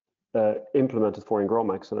implemented for in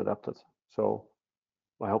GROMACS and adapted. So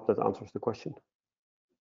I hope that answers the question.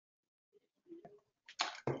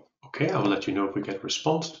 Okay, I will let you know if we get a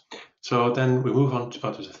response. So then we move on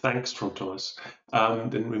to thanks from Thomas.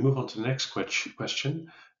 Then we move on to the next question,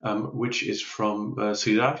 which is from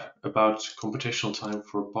Cesar about computational time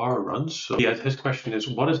for bar runs. So yeah, his question is,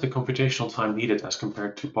 what is the computational time needed as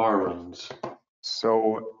compared to bar runs?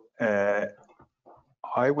 So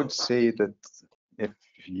I would say that if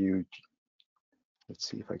you let's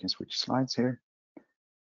see if I can switch slides here.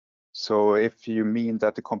 So if you mean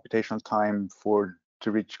that the computational time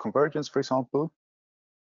to reach convergence, for example,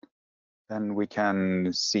 then we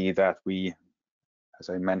can see that we, as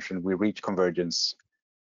I mentioned, we reach convergence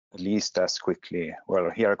at least as quickly. Well,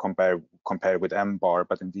 here I compare with M bar,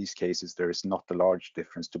 but in these cases there is not a large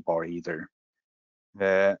difference to bar either.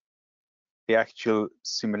 The actual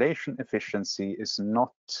simulation efficiency is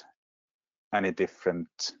not any different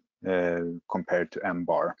compared to M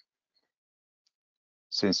bar,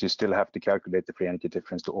 since you still have to calculate the free energy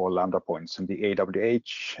difference to all lambda points, and the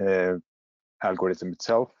AWH algorithm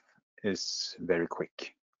itself is very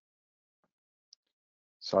quick.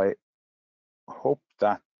 So I hope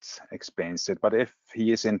that explains it, but if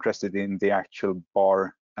he is interested in the actual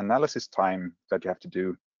bar analysis time that you have to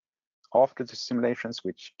do after the simulations,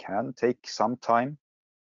 which can take some time,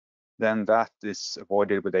 then that is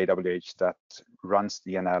avoided with AWH, that runs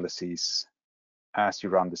the analyses as you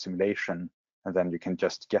run the simulation, and then you can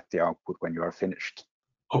just get the output when you are finished.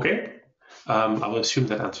 Okay, I will assume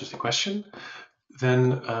that answers the question.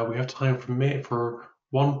 Then we have time for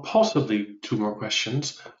one, possibly two more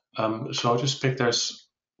questions. So I'll just pick, there's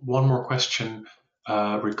one more question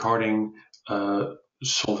regarding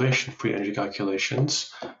solvation free energy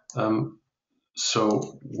calculations.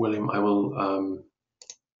 So William, I will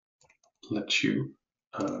let you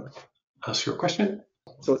ask your question.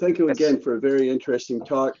 So thank you again for a very interesting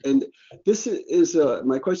talk. And this is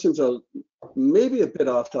my questions are maybe a bit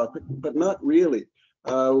off topic, but not really.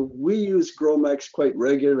 We use GROMACS quite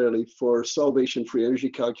regularly for solvation free energy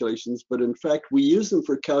calculations, but in fact, we use them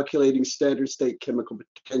for calculating standard state chemical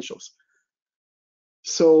potentials.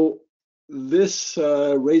 So this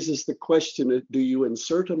raises the question, do you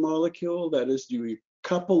insert a molecule? That is, do you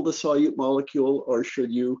couple the solute molecule, or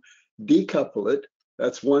should you decouple it?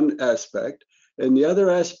 That's one aspect. And the other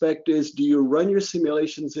aspect is, do you run your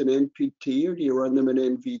simulations in NPT or do you run them in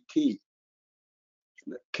NVT?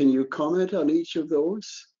 Can you comment on each of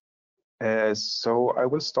those? So I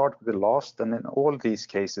will start with the last, and in all these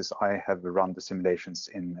cases, I have run the simulations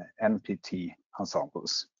in NPT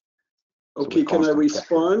ensembles. Okay, so can I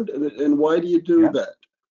respond? And why do you do that?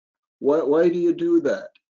 Why do you do that?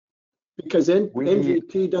 Because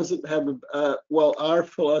NVT doesn't have, well, our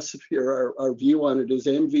philosophy or our view on it is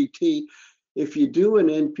NVT, if you do an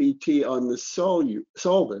NPT on the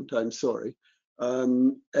solvent,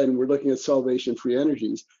 and we're looking at solvation-free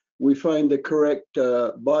energies, we find the correct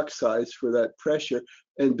box size for that pressure,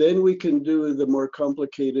 and then we can do the more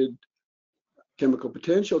complicated chemical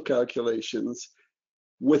potential calculations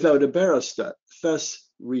without a barostat, thus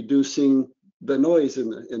reducing the noise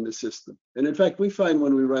in the system. And in fact, we find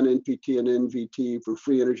when we run NPT and NVT for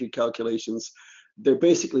free energy calculations, they're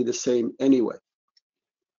basically the same anyway.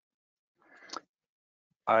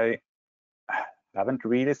 I haven't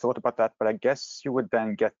really thought about that, but I guess you would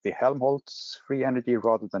then get the Helmholtz free energy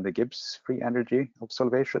rather than the Gibbs free energy of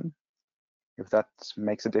solvation, if that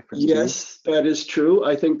makes a difference. Yes, that is true.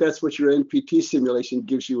 I think that's what your NPT simulation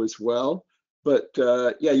gives you as well. But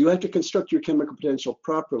yeah, you have to construct your chemical potential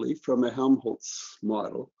properly from a Helmholtz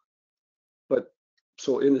model. But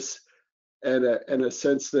so in a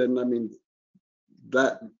sense, then, I mean,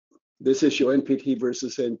 that this issue NPT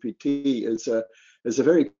versus NPT is a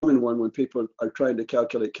very common one when people are trying to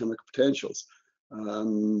calculate chemical potentials,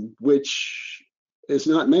 which is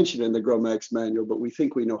not mentioned in the GROMACS manual, but we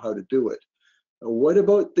think we know how to do it. What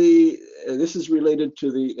about this is related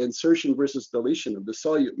to the insertion versus deletion of the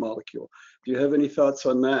solute molecule. Do you have any thoughts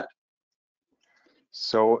on that?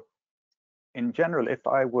 So in general, if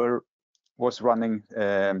I was running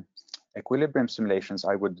equilibrium simulations,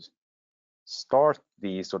 I would start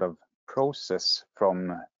the sort of process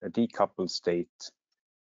from a decoupled state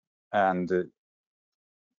and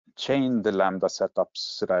chain the lambda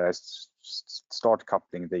setups so that I start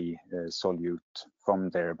coupling the solute from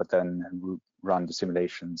there, but then run the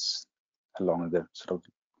simulations along the sort of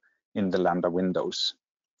in the lambda windows.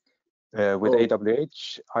 With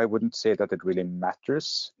AWH, I wouldn't say that it really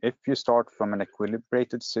matters. If you start from an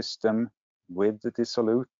equilibrated system with the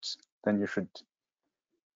solute, then you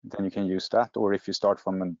can use that. Or if you start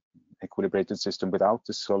from an equilibrated system without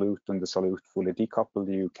the solute and the solute fully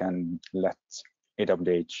decoupled, you can let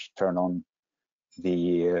AWH turn on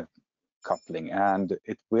the coupling, and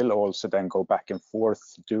it will also then go back and forth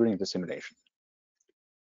during the simulation.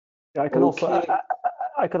 Yeah, I can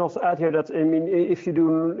also add here that, I mean, if you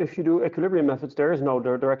do equilibrium methods, there is no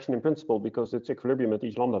direction in principle because it's equilibrium at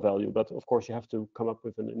each lambda value. But of course, you have to come up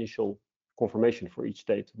with an initial confirmation for each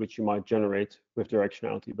state, which you might generate with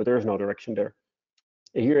directionality. But there is no direction there.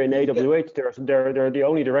 Here in AWH, the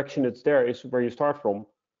only direction that's there is where you start from,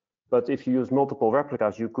 But if you use multiple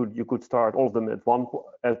replicas, you could start all of them at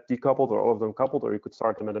decoupled, or all of them coupled, or you could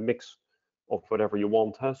start them at a mix of whatever you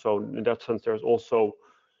want. Huh? So in that sense, there's also,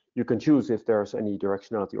 you can choose if there's any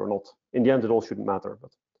directionality or not. In the end, it all shouldn't matter.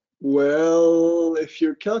 But Well, if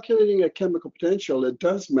you're calculating a chemical potential, it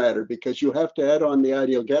does matter because you have to add on the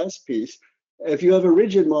ideal gas piece. If you have a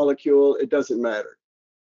rigid molecule, it doesn't matter.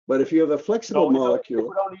 But if you have a flexible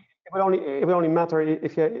molecule, it would only matter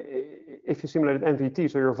if you simulated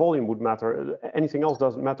MVT, so your volume would matter. Anything else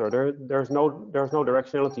doesn't matter. There's no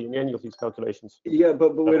directionality in any of these calculations. Yeah,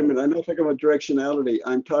 but wait a minute. I'm not talking about directionality.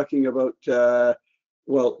 I'm talking about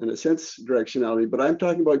well, in a sense, directionality, but I'm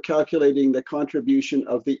talking about calculating the contribution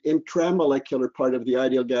of the intramolecular part of the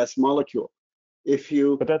ideal gas molecule. If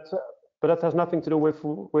you, but that has nothing to do with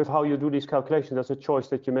how you do these calculations. That's a choice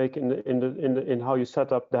that you make in how you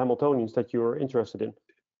set up the Hamiltonians that you're interested in.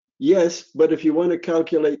 Yes, but if you want to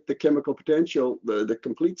calculate the chemical potential, the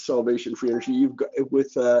complete solvation free energy, you've got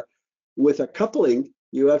with a coupling,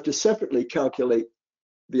 you have to separately calculate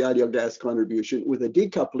the ideal gas contribution. With a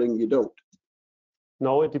decoupling, you don't.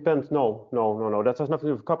 No, it depends. No. That has nothing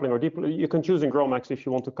to do with coupling or deep. You can choose in GROMACS if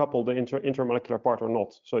you want to couple the intermolecular part or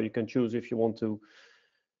not. So you can choose if you want to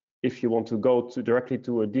go directly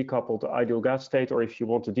to a decoupled ideal gas state, or if you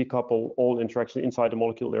want to decouple all interaction inside the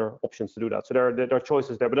molecule. There are options to do that. So there are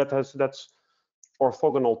choices there, but that's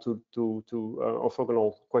orthogonal to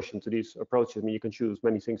orthogonal question to these approaches. I mean, you can choose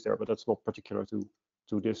many things there, but that's not particular to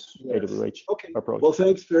this AWH approach. Well,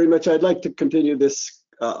 thanks very much. I'd like to continue this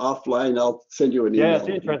offline. I'll send you an email. Yeah, it's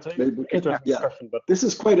interesting discussion, but this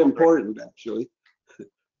is quite important, actually.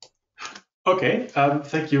 Okay,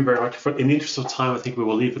 thank you very much. In the interest of time, I think we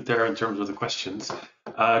will leave it there in terms of the questions.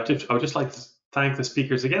 I would just like to thank the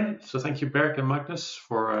speakers again. So thank you, Berk and Magnus,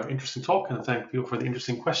 for an interesting talk, and thank you for the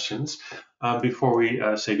interesting questions. Before we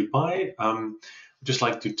say goodbye, I'd just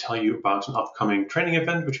like to tell you about an upcoming training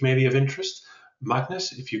event which may be of interest.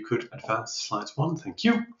 Magnus, if you could advance slides 1, thank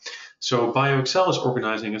you. So BioExcel is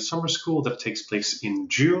organizing a summer school that takes place in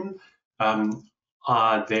June. The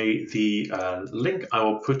link I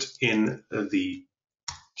will put in the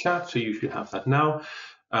chat, so you should have that now.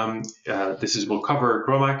 This will cover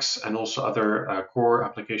GROMACS and also other core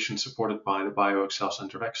applications supported by the BioExcel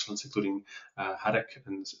Center of Excellence, including HADOC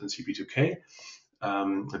and CP2K,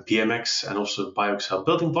 and PMX, and also BioExcel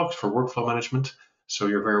building blocks for workflow management. So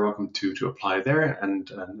you're very welcome to apply there and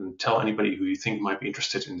tell anybody who you think might be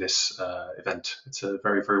interested in this event. It's a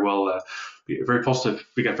very very positive.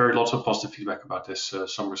 We get lots of positive feedback about this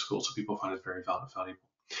summer school, so people find it very valuable.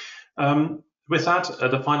 With that,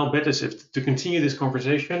 the final bit is to continue this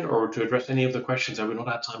conversation or to address any of the questions I will not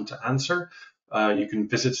have time to answer. You can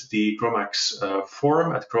visit the GROMACS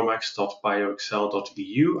forum at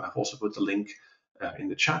gromacs.bioexcel.eu. I've also put the link in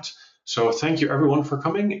the chat. So thank you everyone for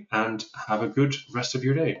coming, and have a good rest of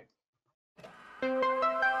your day.